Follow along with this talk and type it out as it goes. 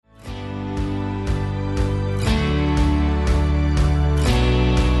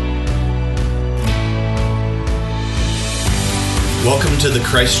Welcome to the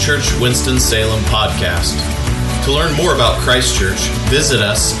Christ Church Winston-Salem podcast. To learn more about Christ Church, visit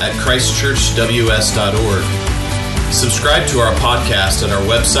us at christchurchws.org. Subscribe to our podcast at our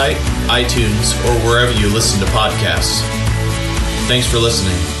website, iTunes, or wherever you listen to podcasts. Thanks for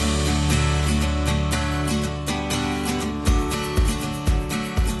listening.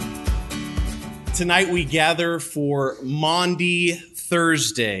 Tonight we gather for Maundy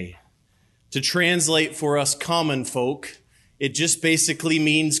Thursday. To translate for us common folk, it just basically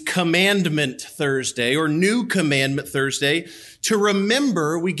means Commandment Thursday or New Commandment Thursday. To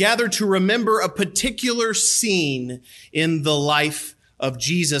remember, we gather to remember a particular scene in the life of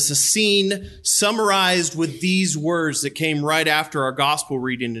Jesus, a scene summarized with these words that came right after our gospel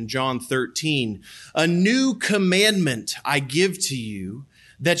reading in John 13. A new commandment I give to you,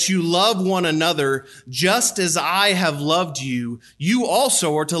 that you love one another just as I have loved you, you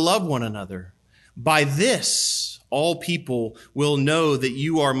also are to love one another. By this, all people will know that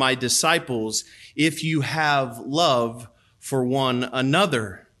you are my disciples if you have love for one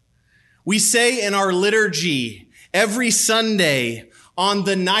another. We say in our liturgy every Sunday, on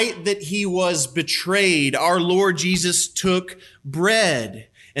the night that he was betrayed, our Lord Jesus took bread.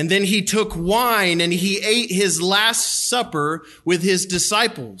 And then he took wine and he ate his last supper with his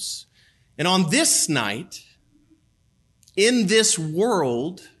disciples. And on this night, in this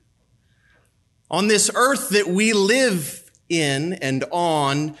world, on this earth that we live in and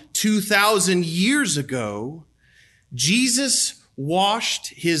on 2,000 years ago, Jesus washed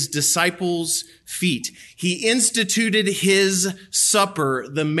his disciples' feet. He instituted his supper,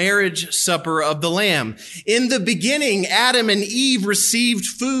 the marriage supper of the Lamb. In the beginning, Adam and Eve received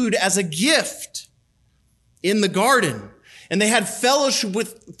food as a gift in the garden, and they had fellowship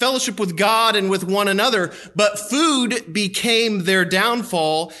with God and with one another, but food became their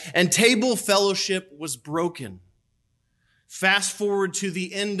downfall, and table fellowship was broken. Fast forward to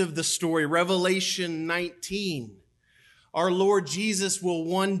the end of the story, Revelation 19. Our Lord Jesus will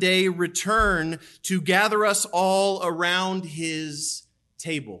one day return to gather us all around his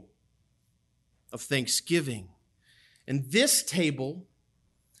table of thanksgiving. And this table,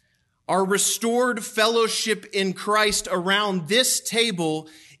 our restored fellowship in Christ around this table,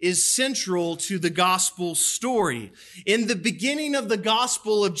 is central to the gospel story. In the beginning of the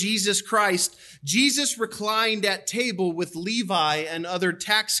gospel of Jesus Christ, Jesus reclined at table with Levi and other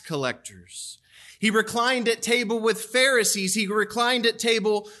tax collectors. He reclined at table with Pharisees. He reclined at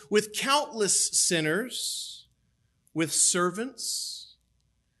table with countless sinners, with servants.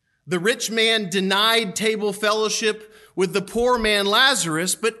 The rich man denied table fellowship with the poor man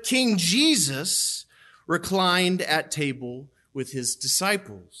Lazarus, but King Jesus reclined at table with his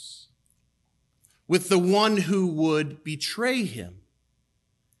disciples, with the one who would betray him.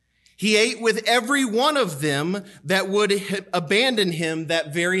 He ate with every one of them that would abandon him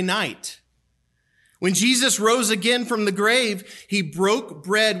that very night. When Jesus rose again from the grave, he broke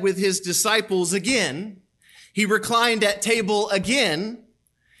bread with his disciples again. He reclined at table again,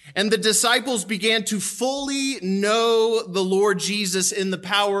 and the disciples began to fully know the Lord Jesus in the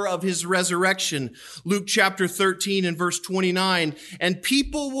power of his resurrection. Luke chapter 13 and verse 29, and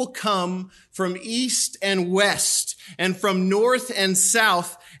people will come from east and west and from north and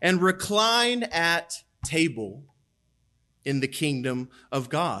south and recline at table in the kingdom of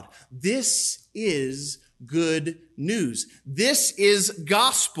God. This is good news. This is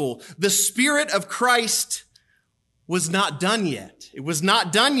gospel. The Spirit of Christ was not done yet. It was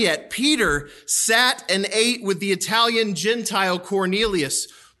not done yet. Peter sat and ate with the Italian Gentile Cornelius.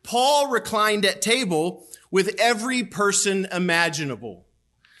 Paul reclined at table with every person imaginable,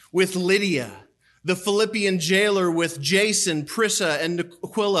 with Lydia, the Philippian jailer, with Jason, Prisca, and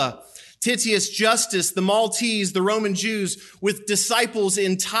Aquila, Titius Justus, the Maltese, the Roman Jews, with disciples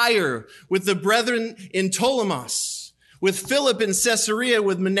in Tyre, with the brethren in Ptolemais, with Philip in Caesarea,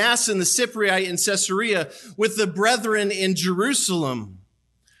 with Manasseh the Cypriot in Caesarea, with the brethren in Jerusalem.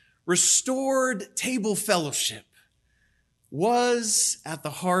 Restored table fellowship was at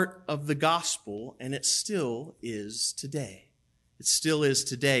the heart of the gospel, and it still is today. It still is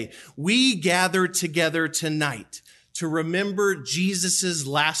today. We gather together tonight to remember Jesus'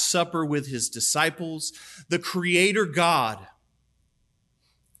 Last Supper with his disciples, the Creator God,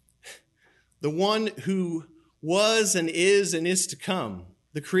 the one who was and is to come,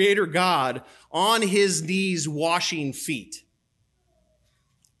 the Creator God on his knees washing feet,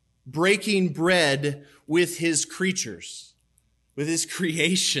 breaking bread with his creatures, with his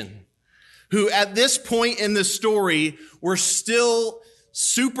creation, who at this point in the story were still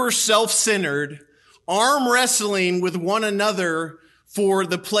super self-centered, arm wrestling with one another for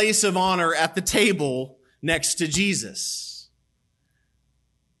the place of honor at the table next to Jesus.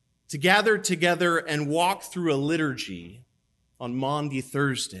 to gather together and walk through a liturgy on Maundy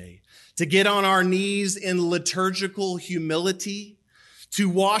Thursday, to get on our knees in liturgical humility, to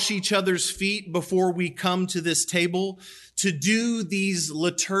wash each other's feet before we come to this table, to do these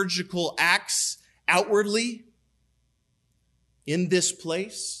liturgical acts outwardly in this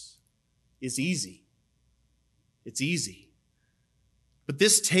place is easy. It's easy. But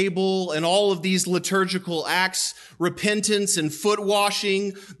this table and all of these liturgical acts, repentance and foot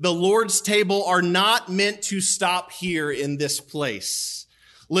washing, the Lord's table are not meant to stop here in this place.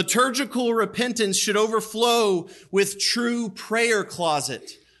 Liturgical repentance should overflow with true prayer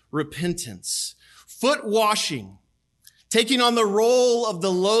closet repentance. Foot washing, taking on the role of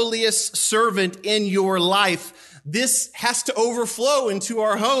the lowliest servant in your life, this has to overflow into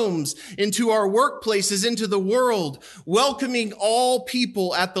our homes, into our workplaces, into the world. Welcoming all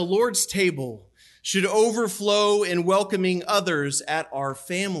people at the Lord's table should overflow in welcoming others at our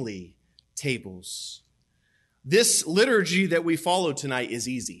family tables. This liturgy that we follow tonight is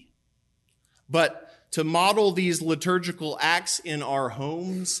easy, but to model these liturgical acts in our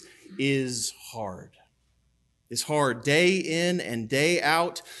homes is hard. It's hard day in and day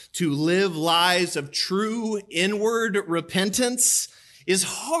out. To live lives of true inward repentance is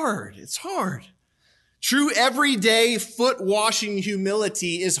hard. It's hard. True everyday foot washing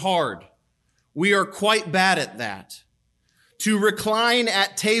humility is hard. We are quite bad at that. To recline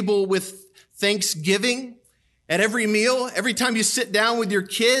at table with thanksgiving at every meal, every time you sit down with your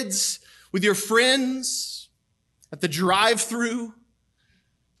kids, with your friends, at the drive-thru,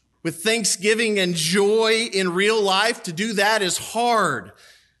 with thanksgiving and joy in real life, to do that is hard.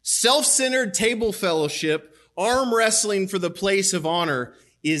 Self-centered table fellowship, arm wrestling for the place of honor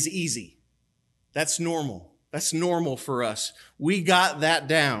is easy. That's normal. That's normal for us. We got that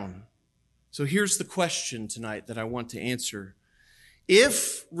down. So here's the question tonight that I want to answer.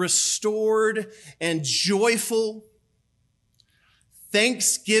 If restored and joyful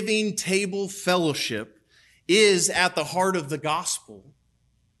Thanksgiving table fellowship is at the heart of the gospel,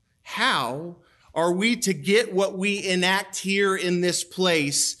 how are we to get what we enact here in this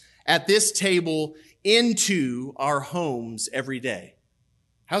place at this table into our homes every day?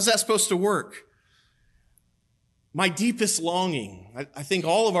 How's that supposed to work? My deepest longing, I think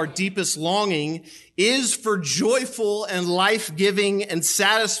all of our deepest longing, is for joyful and life-giving and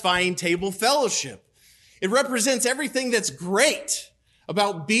satisfying table fellowship. It represents everything that's great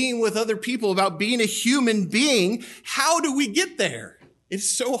about being with other people, about being a human being. How do we get there? It's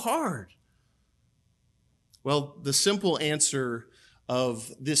so hard. Well, the simple answer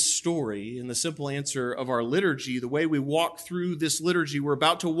of this story and the simple answer of our liturgy, the way we walk through this liturgy, we're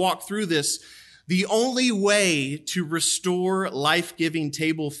about to walk through this, the only way to restore life-giving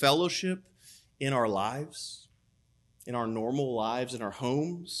table fellowship in our lives, in our normal lives, in our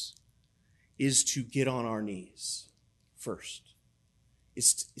homes, is to get on our knees first.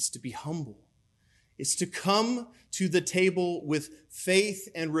 It's to be humble. It's to come to the table with faith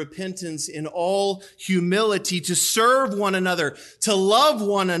and repentance in all humility, to serve one another, to love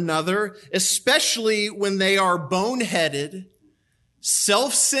one another, especially when they are boneheaded,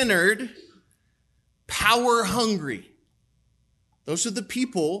 self-centered, power hungry. Those are the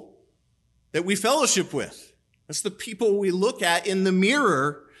people that we fellowship with. That's the people we look at in the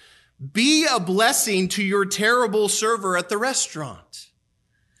mirror. Be a blessing to your terrible server at the restaurant.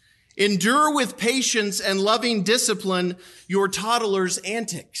 Endure with patience and loving discipline your toddler's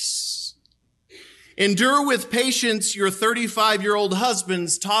antics. Endure with patience your 35-year-old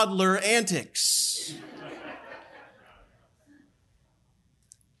husband's toddler antics.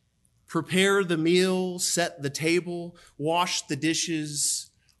 Prepare the meal, set the table, wash the dishes,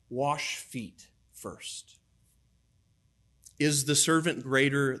 wash feet first. Is the servant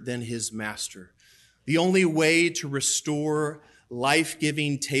greater than his master? The only way to restore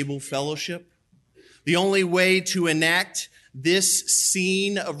life-giving table fellowship, the only way to enact this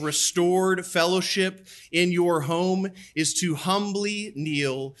scene of restored fellowship in your home is to humbly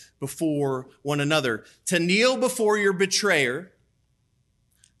kneel before one another, to kneel before your betrayer,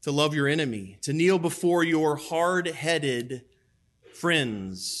 to love your enemy, to kneel before your hard-headed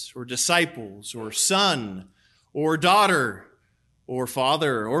friends or disciples or son or daughter or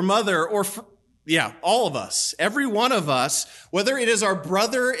father or mother or all of us, every one of us, whether it is our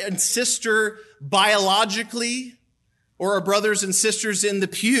brother and sister biologically or our brothers and sisters in the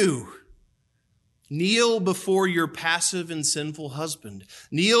pew. Kneel before your passive and sinful husband.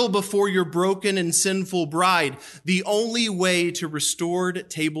 Kneel before your broken and sinful bride. The only way to restored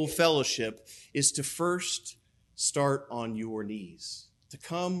table fellowship is to first start on your knees, to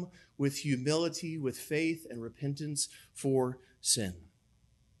come with humility, with faith and repentance for sin.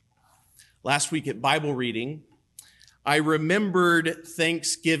 last week at Bible reading, I remembered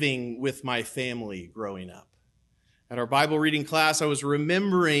Thanksgiving with my family growing up. At our Bible reading class, I was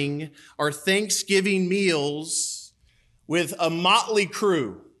remembering our Thanksgiving meals with a motley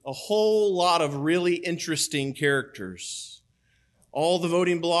crew, a whole lot of really interesting characters. All the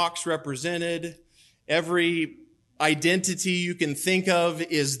voting blocks represented, every identity you can think of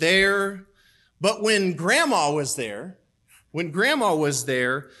is there. But when Grandma was there,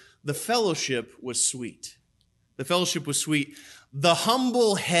 the fellowship was sweet. The fellowship was sweet. The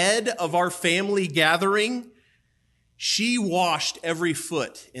humble head of our family gathering, she washed every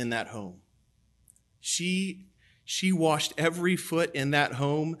foot in that home. She washed every foot in that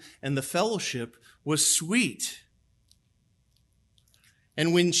home, and the fellowship was sweet.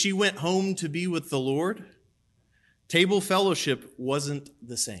 And when she went home to be with the Lord, table fellowship wasn't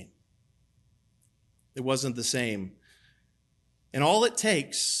the same. It wasn't the same. And all it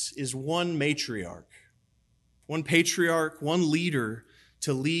takes is one matriarch, one patriarch, one leader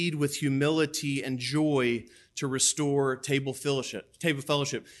to lead with humility and joy to restore table fellowship.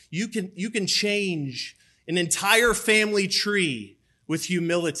 You can change an entire family tree with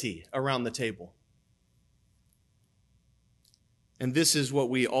humility around the table. And this is what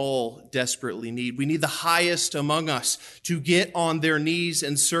we all desperately need. We need the highest among us to get on their knees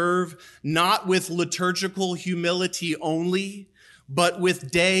and serve, not with liturgical humility only, but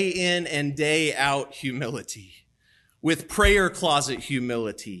with day in and day out humility, with prayer closet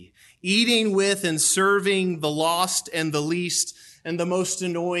humility, eating with and serving the lost and the least and the most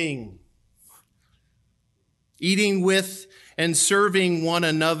annoying, eating with and serving one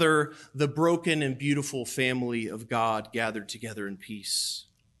another, the broken and beautiful family of God gathered together in peace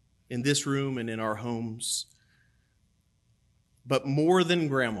in this room and in our homes. But more than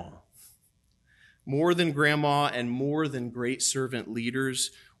grandma and more than great servant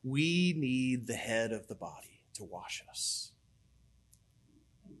leaders, we need the head of the body to wash us.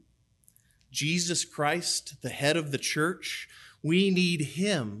 Jesus Christ, the head of the church, we need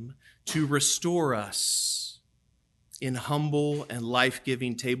him to restore us in humble and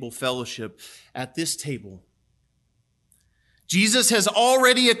life-giving table fellowship at this table. Jesus has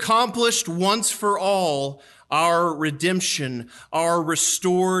already accomplished once for all our redemption, our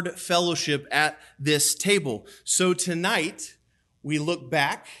restored fellowship at this table. So tonight, we look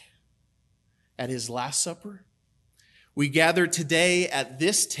back at his Last Supper. We gather today at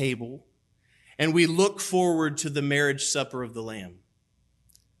this table, and we look forward to the marriage supper of the Lamb.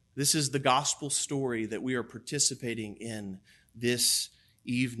 This is the gospel story that we are participating in this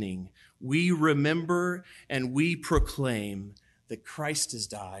evening. We remember and we proclaim that Christ has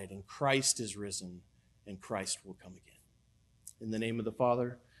died and Christ is risen and Christ will come again. In the name of the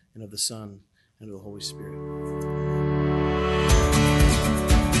Father and of the Son and of the Holy Spirit.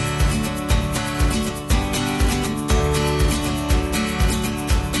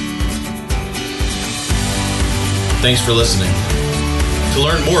 Thanks for listening. To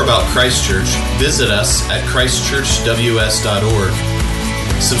learn more about Christ Church, visit us at christchurchws.org.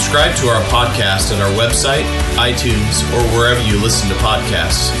 Subscribe to our podcast at our website, iTunes, or wherever you listen to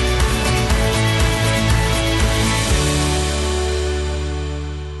podcasts.